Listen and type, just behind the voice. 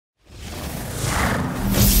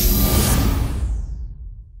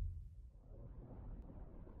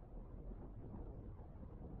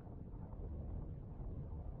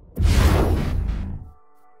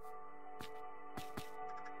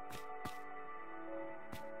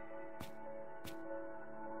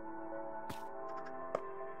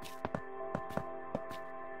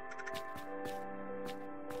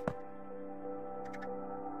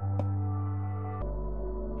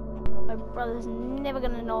brother's never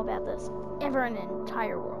gonna know about this, ever in the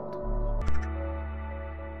entire world.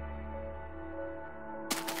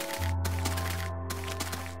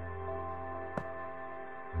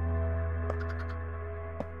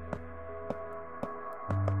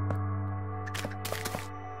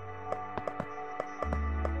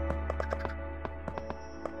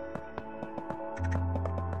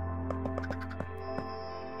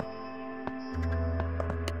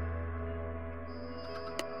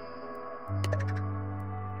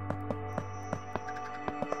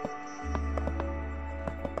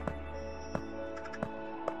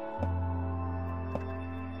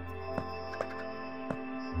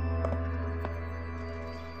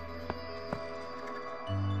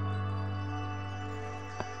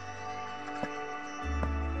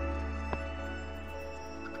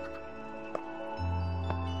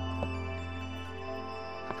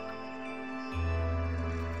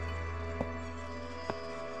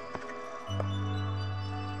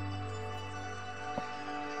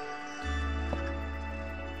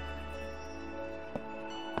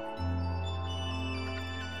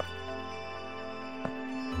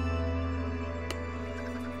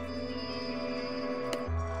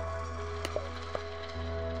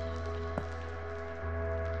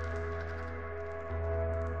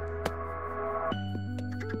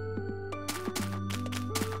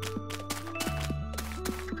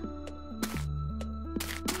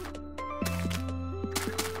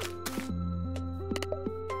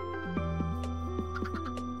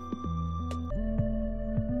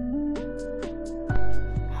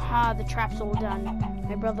 The trap's all done.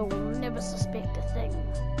 My brother will never suspect a thing.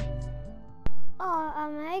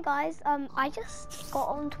 Hey guys, I just got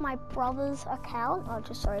onto my brother's account. Oh,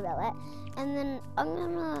 just sorry about that. And then I'm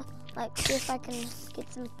gonna see if I can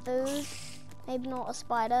get some food. Maybe not a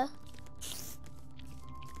spider.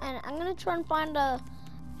 And I'm gonna try and find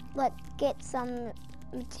get some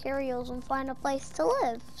materials and find a place to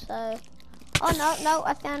live. So, oh no,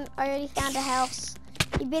 I already found a house.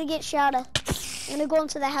 You better get shelter. I'm gonna go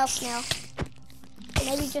into the house now.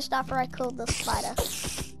 Maybe just after I killed the spider.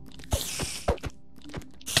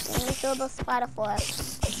 Let me kill the spider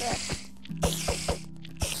first.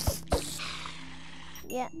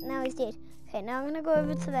 Yeah, now he's dead. Okay, now I'm gonna go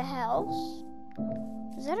over to the house.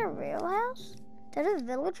 Is that a real house? Did a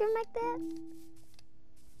villager make that?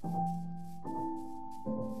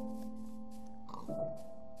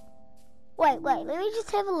 Wait, let me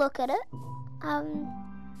just have a look at it. I'm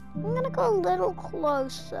gonna go a little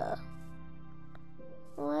closer.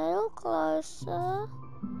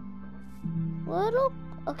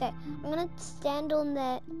 Okay, I'm gonna stand on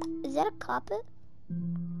that. Is that a carpet? I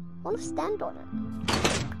wanna stand on it.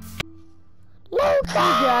 Hey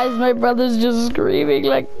guys, my brother's just screaming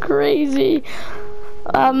like crazy.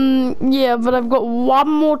 Yeah, but I've got one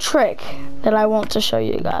more trick that I want to show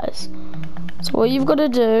you guys. So what you've got to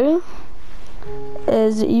do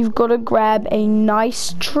is you've got to grab a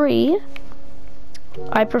nice tree.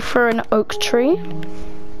 I prefer an oak tree.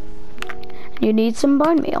 You need some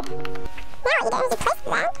bone meal. Now what you do is you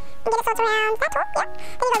place it down and get it sort of around that top, yeah.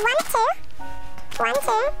 Then you go 1, 2, 1, 2, 1, 2, 1,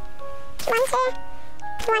 2. And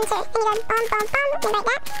you go boom, boom, boom, and break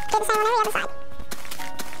that. Do the same on every other side.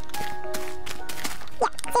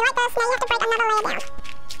 Yeah, so like this, now you have to break another layer down.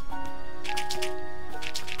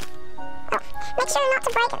 Oh, make sure not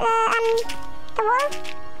to break the wall,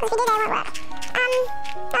 because if you do that, it won't work. Oh,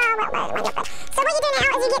 well, it might not work. So what you do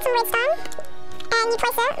now is you get some redstone, and you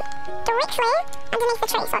place it directly underneath the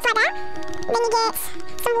tree. So it's like that. Then you get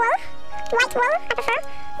some wool, white wool, I prefer,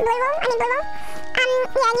 blue wool, yeah, and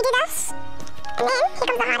you do this, and then here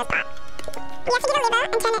comes the hardest part. You have to get a lever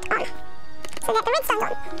and turn it on, so that the redstone's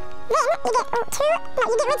on. Then you get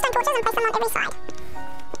you get redstone torches and place them on every side.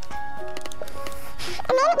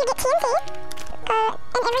 And then you get TNT,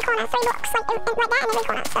 in every corner, 3 blocks, like that in every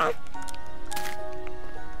corner, so.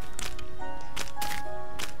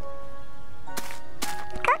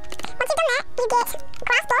 Cool. Once you've done that, you get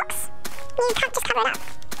glass blocks, and you can't just cover it up.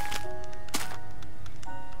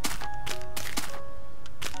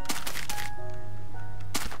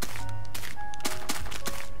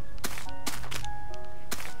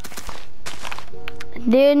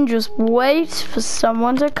 Then just wait for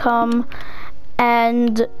someone to come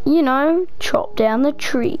and, you know, chop down the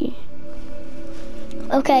tree.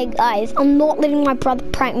 Okay guys, I'm not letting my brother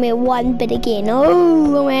prank me one bit again.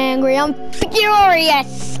 Oh, I'm angry, I'm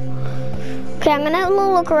furious. Okay, I'm gonna have a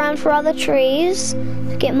little look around for other trees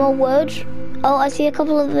to get more wood. Oh, I see a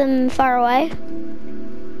couple of them far away.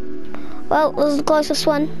 Well, this is the closest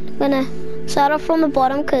one. I'm gonna start off from the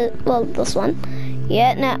bottom, this one.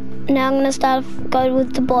 Yeah, now I'm gonna go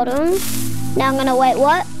with the bottom. Now I'm gonna wait,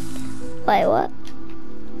 what? Wait, what?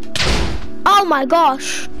 Oh my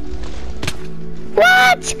gosh.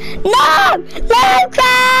 What? No!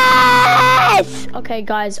 Lucas! Okay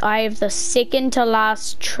guys, I have the second to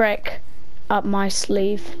last trick up my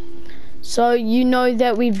sleeve. So you know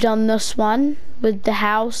that we've done this one with the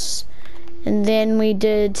house, and then we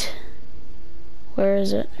did, where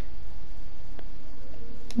is it?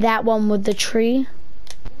 That one with the tree.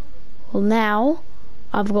 Well, now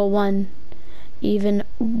I've got one even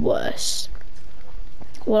worse.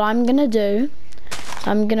 What I'm gonna do,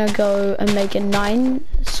 I'm gonna go and make a 9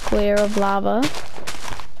 square of lava,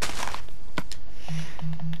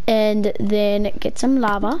 and then get some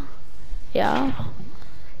lava, yeah,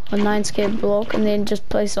 a 9 square block, and then just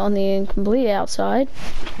place it on the incomplete outside.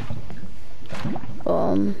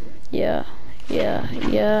 Yeah.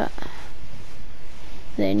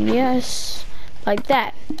 Then yes, like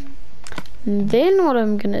that. And then what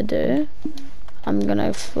I'm gonna do, I'm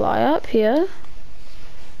gonna fly up here,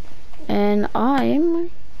 and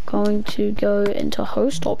I'm going to go into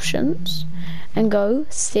host options and go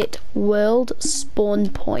set world spawn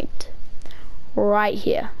point right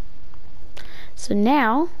here. So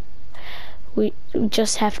now we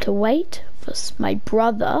just have to wait for my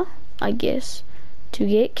brother, I guess, to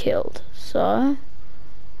get killed. So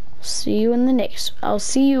see you in the next, I'll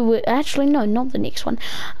see you, actually no, not the next one,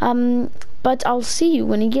 but I'll see you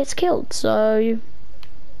when he gets killed. So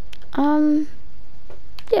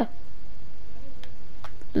yeah,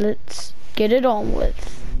 let's get it on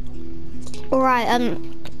with. Alright,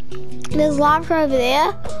 there's lava over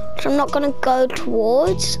there, which I'm not gonna go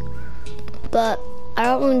towards, but I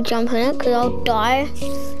don't want to jump in it because I'll die. I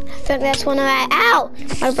think that's one of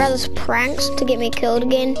my brother's pranks to get me killed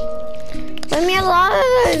again. Leave me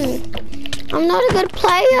alone! I'm not a good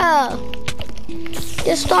player!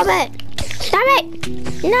 Just stop it! Stop it!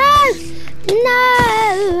 No!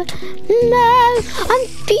 No! No! I'm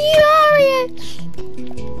furious!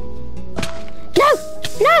 No!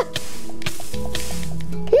 No!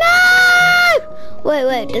 No!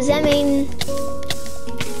 Wait, does that mean...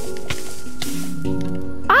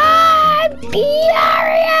 I'm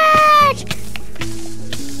furious!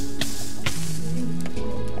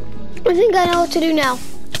 I think I know what to do now.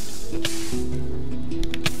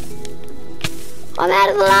 I'm out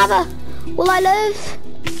of the lava. Will I live?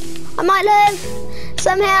 I might live.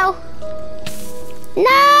 Somehow.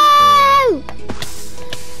 No!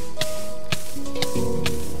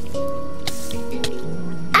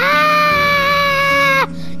 Ah!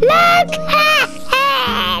 Look!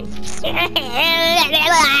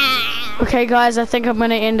 Okay guys, I think I'm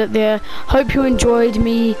gonna end it there. Hope you enjoyed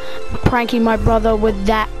me pranking my brother with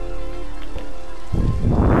that.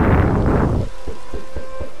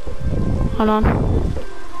 Hold on.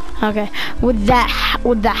 Okay, with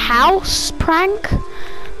the house prank,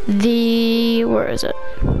 where is it?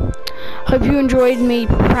 Hope you enjoyed me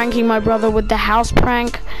pranking my brother with the house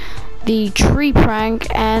prank, the tree prank,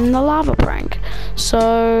 and the lava prank.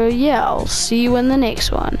 So yeah, I'll see you in the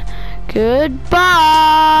next one. Goodbye.